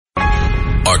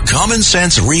common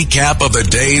sense recap of the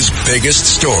day's biggest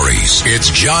stories. It's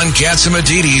John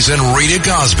Catsimatidis and Rita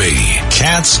Cosby.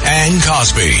 Katz and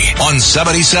Cosby on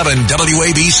 77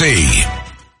 WABC.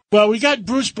 Well, we got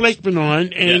Bruce Blakeman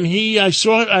on, and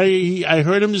I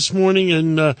heard him this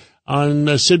morning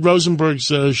on Sid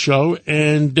Rosenberg's show,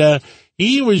 and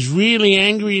he was really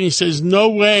angry, and he says, no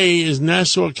way is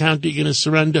Nassau County going to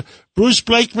surrender. Bruce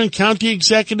Blakeman, County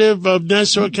Executive of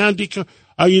Nassau County,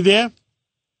 are you there?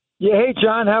 Yeah, hey,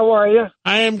 John, how are you?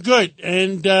 I am good,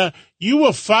 and you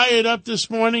were fired up this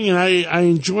morning, and I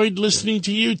enjoyed listening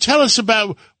to you. Tell us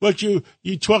about what you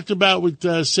talked about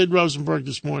with Sid Rosenberg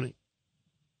this morning.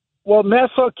 Well,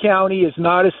 Nassau County is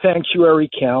not a sanctuary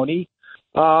county.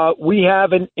 We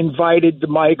haven't invited the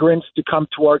migrants to come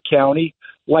to our county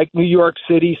like New York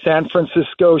City, San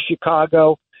Francisco,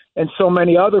 Chicago, and so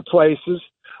many other places.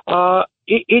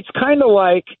 It's kind of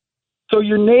like, so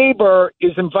your neighbor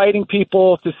is inviting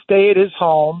people to stay at his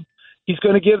home. He's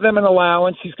going to give them an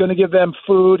allowance. He's going to give them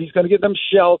food. He's going to give them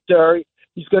shelter.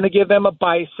 He's going to give them a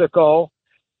bicycle.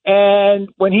 And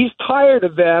when he's tired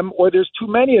of them or there's too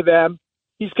many of them,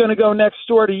 he's going to go next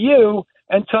door to you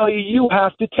and tell you you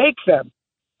have to take them.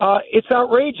 It's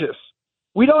outrageous.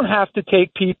 We don't have to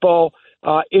take people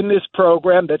in this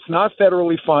program that's not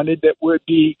federally funded, that would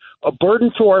be a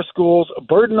burden to our schools, a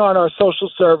burden on our social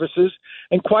services,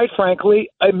 and quite frankly,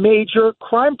 a major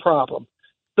crime problem.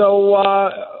 So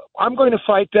I'm going to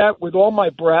fight that with all my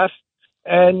breath.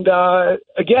 And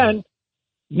again,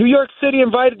 New York City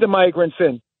invited the migrants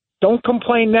in. Don't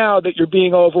complain now that you're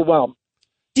being overwhelmed.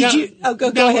 Go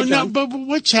ahead, John. But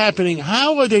what's happening?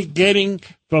 How are they getting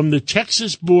from the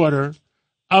Texas border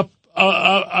up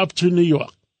to New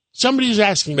York? Somebody's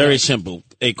asking. Very simple.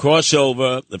 They cross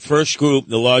over. The first group,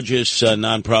 the largest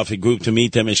nonprofit group to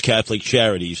meet them is Catholic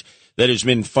Charities, that has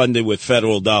been funded with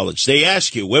federal dollars. They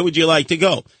ask you, where would you like to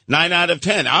go? 9 out of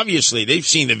 10. Obviously, they've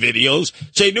seen the videos.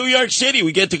 Say, New York City,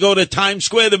 we get to go to Times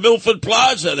Square, the Milford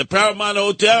Plaza, the Paramount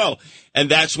Hotel. And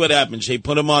that's what happens. They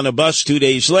put them on a bus 2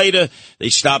 days later. They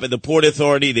stop at the Port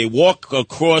Authority. They walk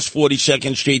across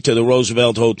 42nd Street to the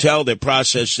Roosevelt Hotel. They're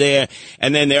processed there.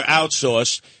 And then they're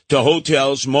outsourced to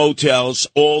hotels, motels,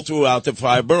 all throughout the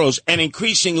 5 boroughs, and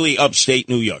increasingly upstate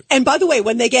New York. And by the way,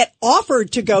 when they get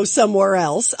offered to go somewhere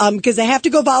else, because they have to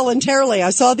go voluntarily, I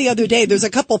saw the other day, there's a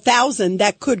couple thousand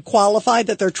that could qualify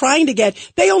that they're trying to get.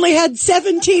 They only had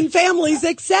 17 families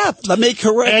accept. Let me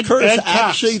correct Curtis.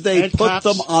 Actually, they put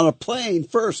them on a plane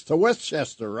first to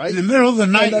Westchester, right? In the middle of the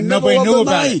night, and nobody knew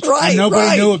about it. Right,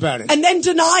 nobody knew about it. And then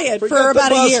deny it Forget for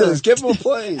about a year. Give them a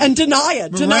plane. And deny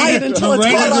it until it's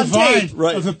caught on tape.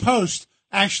 Right. Of the Post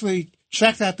actually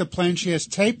checked out the plane. She has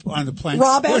tape on the plane.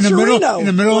 Rob Astorino. In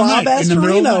the middle of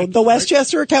the night. The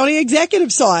Westchester County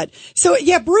executive saw it. So,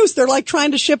 yeah, Bruce, they're like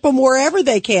trying to ship them wherever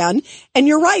they can. And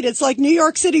you're right. It's like New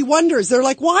York City wonders. They're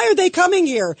like, why are they coming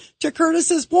here? To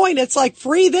Curtis's point, it's like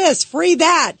free this, free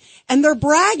that. And they're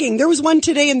bragging. There was one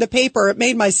today in the paper. It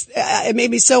made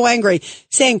me so angry,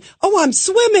 saying, oh, I'm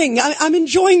swimming. I'm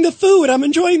enjoying the food. I'm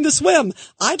enjoying the swim.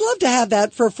 I'd love to have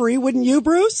that for free. Wouldn't you,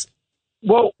 Bruce?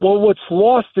 Well, what's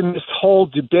lost in this whole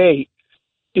debate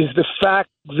is the fact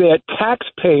that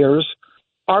taxpayers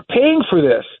are paying for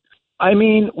this. I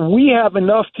mean, we have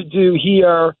enough to do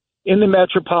here in the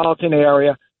metropolitan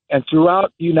area and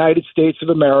throughout the United States of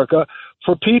America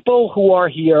for people who are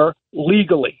here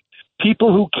legally,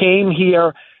 people who came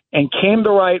here and came the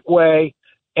right way,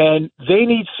 and they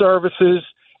need services,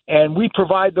 and we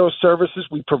provide those services.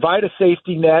 We provide a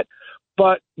safety net,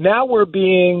 but now we're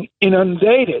being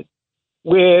inundated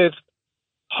with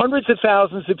hundreds of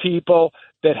thousands of people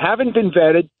that haven't been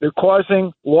vetted. They're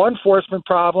causing law enforcement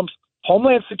problems,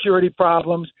 homeland security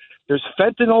problems. There's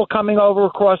fentanyl coming over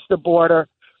across the border.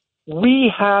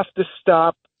 We have to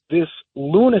stop this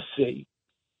lunacy.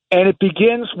 And it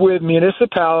begins with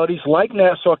municipalities like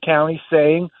Nassau County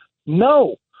saying,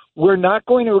 no, we're not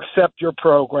going to accept your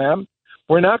program.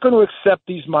 We're not going to accept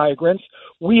these migrants.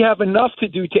 We have enough to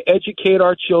do to educate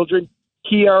our children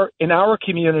here in our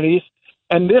communities.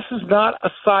 And this is not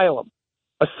asylum.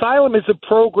 Asylum is a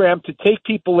program to take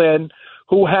people in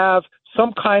who have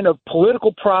some kind of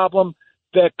political problem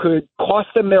that could cost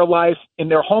them their life in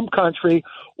their home country,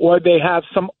 or they have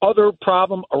some other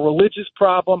problem, a religious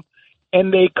problem,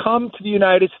 and they come to the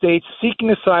United States seeking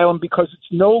asylum because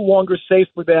it's no longer safe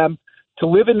for them to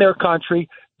live in their country.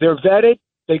 They're vetted.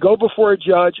 They go before a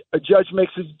judge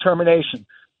makes a determination.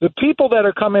 The people that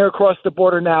are coming across the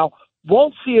border now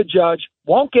won't see a judge,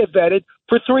 won't get vetted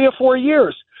for 3 or 4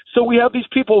 years. So we have these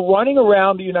people running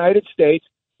around the United States,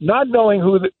 not knowing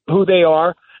who they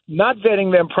are, not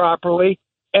vetting them properly.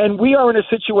 And we are in a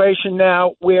situation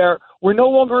now where we're no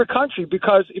longer a country,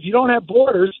 because if you don't have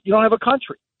borders, you don't have a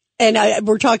country. And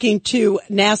we're talking to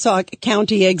Nassau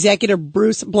County Executive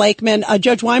Bruce Blakeman.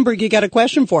 Judge Weinberg, you got a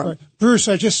question for him. Bruce,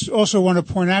 I just also want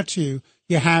to point out to you,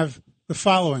 you have the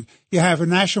following. You have a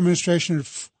national administration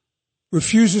that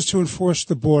refuses to enforce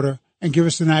the border and give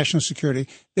us the national security.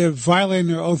 They're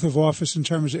violating their oath of office in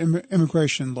terms of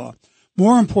immigration law.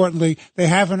 More importantly, they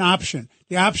have an option.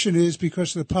 The option is,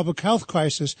 because of the public health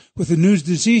crisis, with the new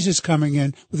diseases coming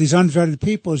in, with these unvetted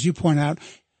people, as you point out,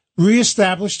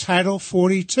 reestablish Title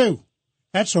 42.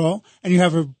 That's all. And you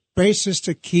have a basis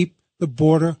to keep the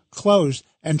border closed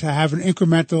and to have an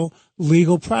incremental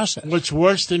legal process. What's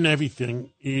worse than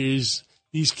everything is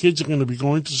these kids are going to be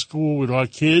going to school with our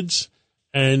kids,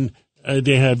 and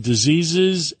they have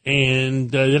diseases,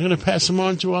 and they're going to pass them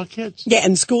on to our kids. Yeah,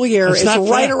 and school year is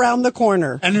right around the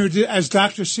corner. And as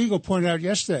Dr. Siegel pointed out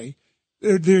yesterday,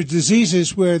 there are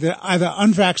diseases where they're either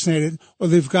unvaccinated or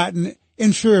they've gotten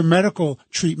inferior medical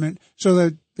treatment, so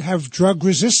they have drug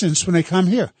resistance when they come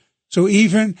here. So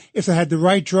even if they had the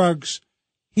right drugs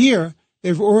here,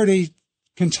 they've already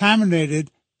contaminated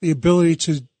the ability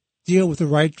to deal with the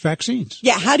right vaccines.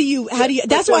 Yeah, how do you,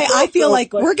 that's why I feel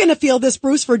like we're going to feel this,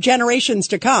 Bruce, for generations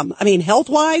to come. I mean,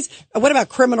 health-wise, what about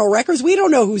criminal records? We don't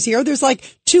know who's here. There's like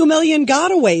 2 million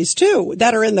gotaways, too,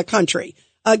 that are in the country.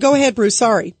 Go ahead, Bruce,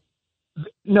 sorry.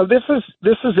 No, this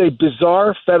is a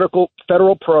bizarre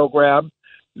federal program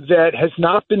that has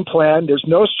not been planned. There's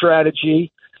no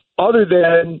strategy other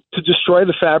than to destroy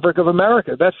the fabric of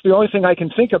America. That's the only thing I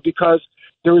can think of, because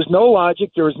there is no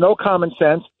logic, there is no common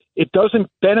sense. It doesn't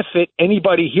benefit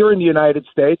anybody here in the United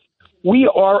States. We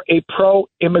are a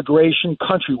pro-immigration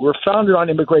country. We're founded on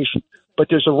immigration. But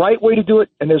there's a right way to do it,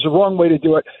 and there's a wrong way to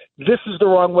do it. This is the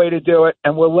wrong way to do it,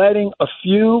 and we're letting a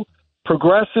few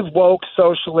progressive, woke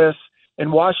socialists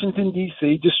in Washington,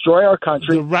 D.C. destroy our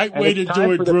country. The right way to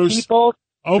do it, Bruce,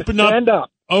 open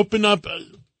up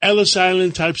Ellis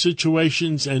Island type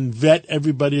situations and vet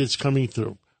everybody that's coming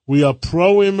through. We are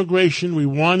pro-immigration. We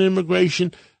want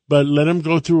immigration, but let them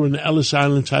go through an Ellis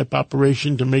Island type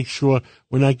operation to make sure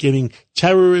we're not getting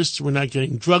terrorists, we're not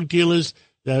getting drug dealers,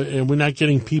 and we're not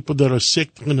getting people that are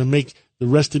sick, going to make the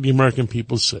rest of the American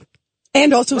people sick.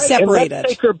 And also separated. And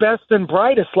let's take their best and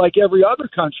brightest like every other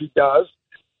country does.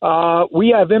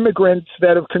 We have immigrants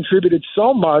that have contributed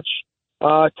so much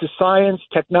to science,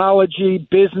 technology,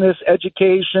 business,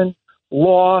 education,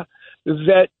 law,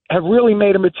 that have really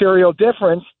made a material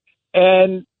difference.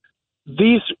 And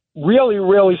these really,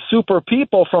 really super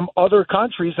people from other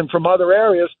countries and from other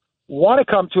areas want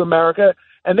to come to America,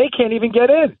 and they can't even get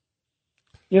in.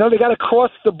 You know, they got to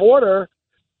cross the border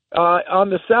on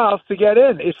the south to get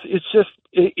in.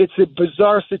 It's a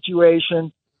bizarre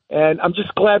situation, and I'm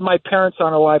just glad my parents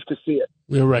aren't alive to see it.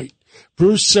 You're right.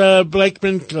 Bruce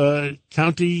Blakeman,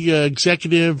 County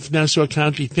Executive, Nassau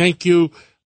County, thank you.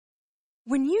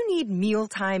 When you need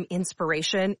mealtime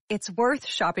inspiration, it's worth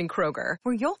shopping Kroger,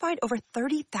 where you'll find over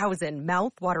 30,000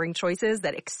 mouth-watering choices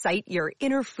that excite your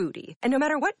inner foodie. And no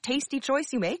matter what tasty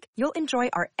choice you make, you'll enjoy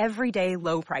our everyday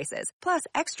low prices, plus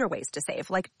extra ways to save,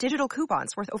 like digital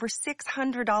coupons worth over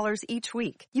 $600 each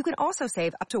week. You can also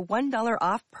save up to $1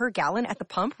 off per gallon at the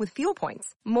pump with fuel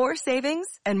points. More savings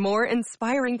and more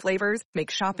inspiring flavors make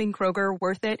shopping Kroger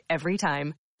worth it every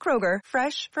time. Kroger,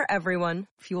 fresh for everyone.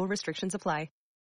 Fuel restrictions apply.